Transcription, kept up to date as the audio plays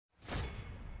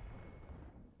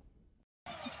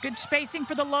Good spacing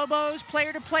for the Lobos,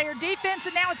 player-to-player defense,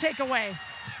 and now a takeaway.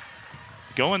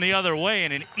 Going the other way,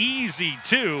 and an easy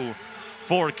two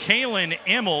for Kaylin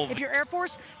Immel. If you're Air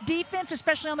Force, defense,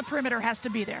 especially on the perimeter, has to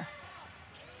be there.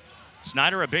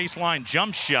 Snyder, a baseline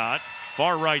jump shot,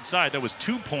 far right side. That was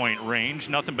 2-point range,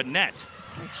 nothing but net.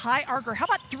 High archer. How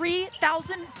about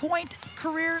 3,000-point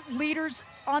career leaders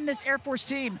on this Air Force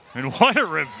team? And what a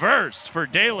reverse for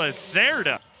De La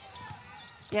Cerda.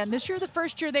 Yeah, and this year, the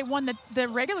first year they won the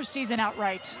regular season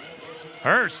outright.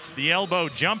 Hurst, the elbow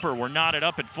jumper, were knotted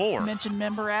up at 4. Mentioned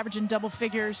member, averaging double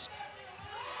figures.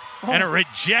 Oh. And a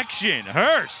rejection.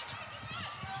 Hurst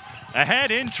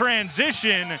ahead in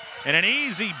transition, and an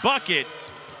easy bucket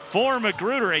for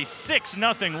Magruder. A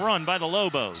 6-0 run by the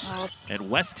Lobos at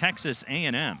West Texas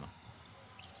A&M.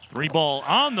 3-ball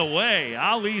on the way.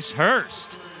 Alice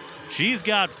Hurst. She's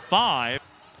got 5.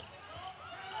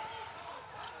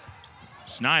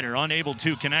 Snyder unable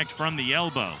to connect from the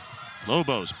elbow.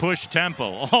 Lobos push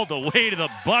tempo all the way to the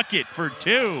bucket for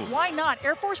 2. Why not?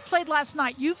 Air Force played last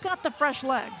night. You've got the fresh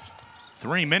legs.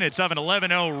 3 minutes of an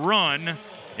 11-0 run.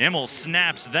 Immel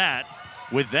snaps that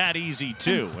with that easy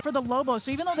 2. And for the Lobos,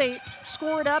 so even though they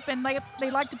score it up and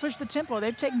they like to push the tempo,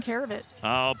 they've taken care of it.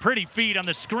 Oh, pretty feed on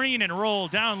the screen and roll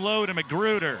down low to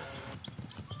Magruder.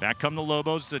 Back come the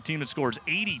Lobos, a team that scores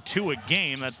 82 a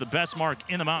game. That's the best mark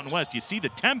in the Mountain West. You see the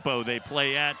tempo they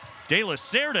play at. De La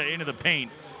Cerda into the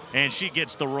paint, and she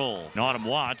gets the roll. Autumn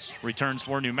Watts returns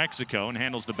for New Mexico and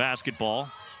handles the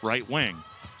basketball, right wing.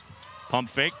 Pump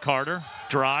fake, Carter,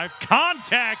 drive,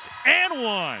 contact, and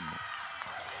 1.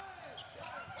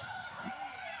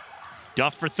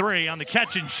 Duff for 3 on the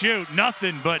catch and shoot.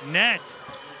 Nothing but net.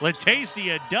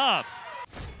 Latacia Duff.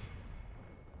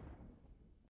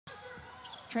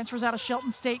 Transfers out of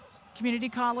Shelton State Community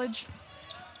College.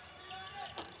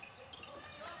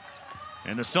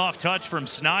 And the soft touch from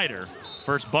Snyder.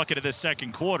 First bucket of this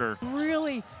second quarter.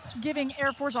 Really giving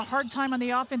Air Force a hard time on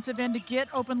the offensive end to get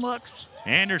open looks.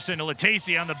 Anderson to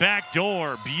Latacia on the back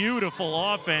door.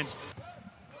 Beautiful offense.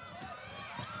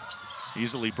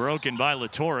 Easily broken by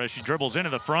Latora. She dribbles into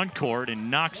the front court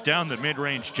and knocks down the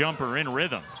mid-range jumper in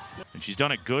rhythm. And she's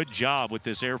done a good job with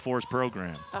this Air Force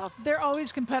program. They're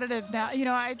always competitive now. You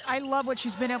know, I love what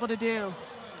she's been able to do.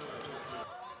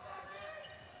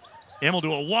 Immel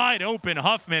to a wide open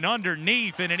Huffman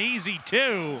underneath and an easy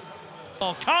 2.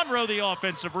 Conroe the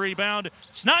offensive rebound.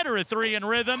 Snyder a 3 in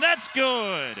rhythm. That's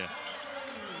good.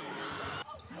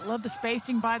 I love the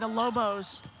spacing by the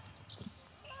Lobos.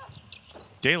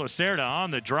 De La Cerda on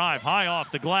the drive, high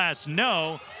off the glass,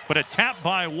 no, but a tap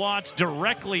by Watts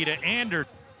directly to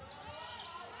Anderson.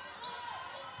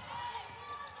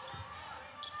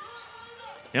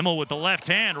 Immel with the left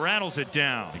hand rattles it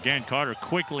down. Again, Carter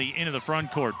quickly into the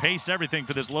front court. Pace everything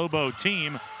for this Lobo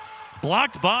team.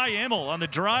 Blocked by Immel on the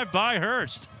drive by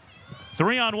Hurst.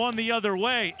 3-on-1 the other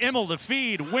way. Immel to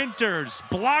feed. Winters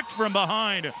blocked from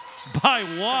behind by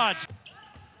Watts.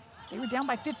 They were down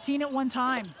by 15 at one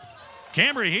time.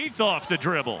 Cambry Heath off the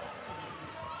dribble.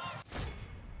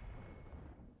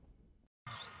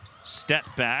 Step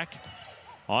back.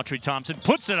 Autry Thompson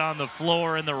puts it on the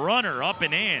floor, and the runner up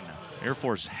and in. Air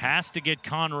Force has to get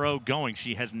Conroe going.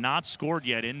 She has not scored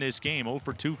yet in this game. 0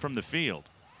 for 2 from the field.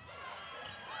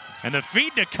 And the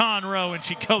feed to Conroe, and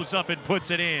she goes up and puts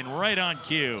it in right on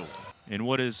cue. In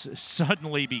what has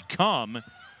suddenly become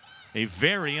a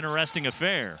very interesting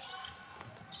affair.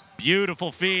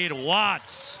 Beautiful feed,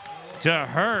 Watts to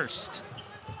Hurst,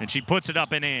 and she puts it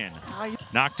up and in.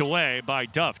 Knocked away by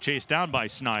Duff, chased down by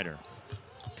Snyder.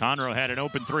 Conroe had an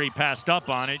open 3, passed up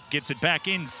on it, gets it back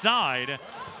inside.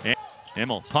 And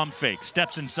Immel, pump fake,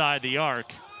 steps inside the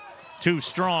arc. Too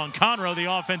strong. Conroe, the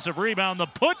offensive rebound, the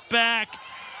putback.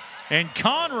 And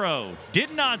Conroe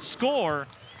did not score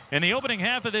in the opening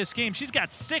half of this game. She's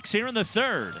got 6 here in the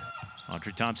third.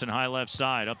 Autry Thompson, high left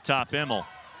side, up top Immel.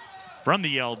 From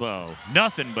the elbow,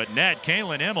 nothing but net.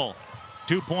 Kaylin Immel,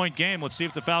 2-point game. Let's see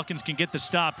if the Falcons can get the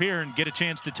stop here and get a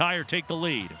chance to tie or take the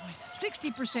lead.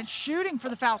 60% shooting for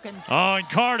the Falcons. Oh, and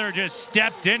Carter just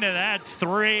stepped into that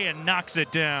 3 and knocks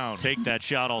it down. Take that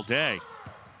shot all day.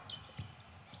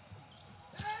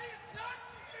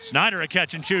 Snyder a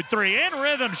catch and shoot 3. In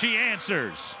rhythm, she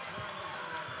answers.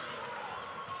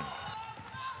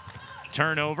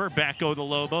 Turnover, back go the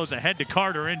Lobos. Ahead to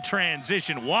Carter in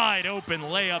transition. Wide open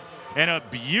layup. And a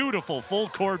beautiful full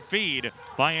court feed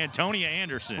by Antonia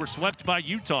Anderson. We're swept by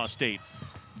Utah State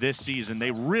this season.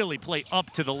 They really play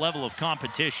up to the level of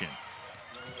competition.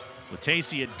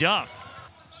 Latacia Duff.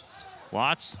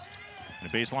 Watts and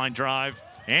a baseline drive.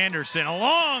 Anderson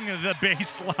along the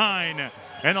baseline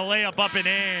and a layup up and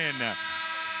in.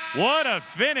 What a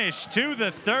finish to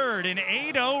the third. An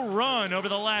 8-0 run over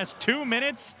the last 2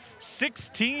 minutes,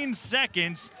 16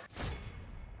 seconds.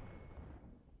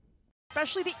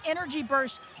 Especially the energy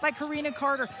burst by Karina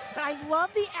Carter. But I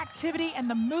love the activity and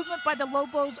the movement by the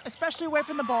Lobos, especially away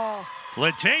from the ball.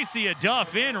 Latacia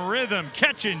Duff in rhythm,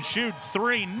 catch and shoot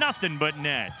three, nothing but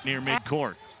net near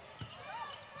midcourt.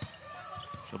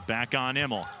 She'll back on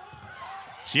Immel.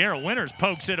 Sierra Winters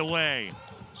pokes it away.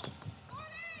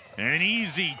 An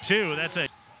easy two. That's a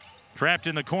trapped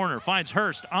in the corner. Finds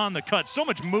Hurst on the cut. So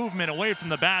much movement away from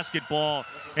the basketball,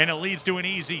 and it leads to an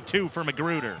easy two for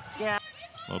Magruder. Yeah.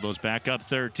 Lobos back up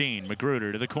 13.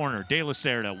 Magruder to the corner. De La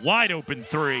Cerda, wide open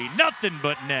three. Nothing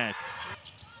but net.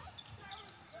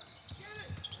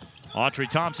 Autry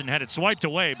Thompson had it swiped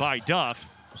away by Duff,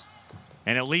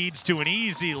 and it leads to an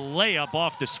easy layup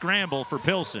off the scramble for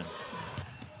Pilsen.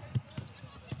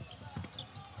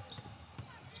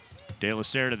 De La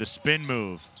Cerda, the spin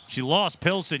move. She lost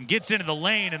Pilsen, gets into the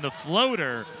lane, and the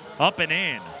floater up and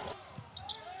in.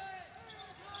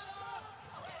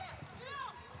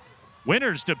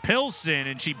 Winters to Pilsen,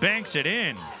 and she banks it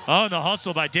in. Oh, the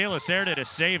hustle by De La Cerda to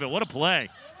save it. What a play.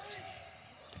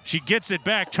 She gets it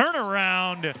back,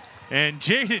 turnaround, and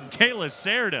Jaden De La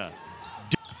Cerda.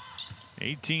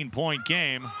 18-point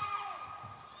game.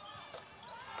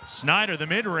 Snyder, the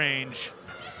mid-range.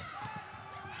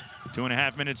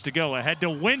 2.5 minutes to go. Ahead to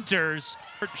Winters.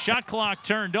 Shot clock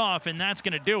turned off, and that's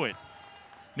going to do it.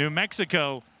 New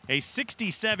Mexico, a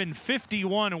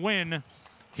 67-51 win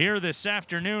here this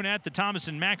afternoon at the Thomas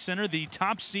 & Mack Center. The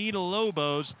top seed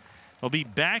Lobos will be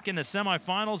back in the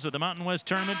semifinals of the Mountain West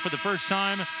Tournament for the first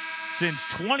time since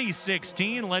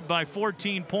 2016, led by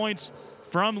 14 points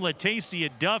from Latacia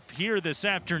Duff here this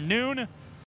afternoon.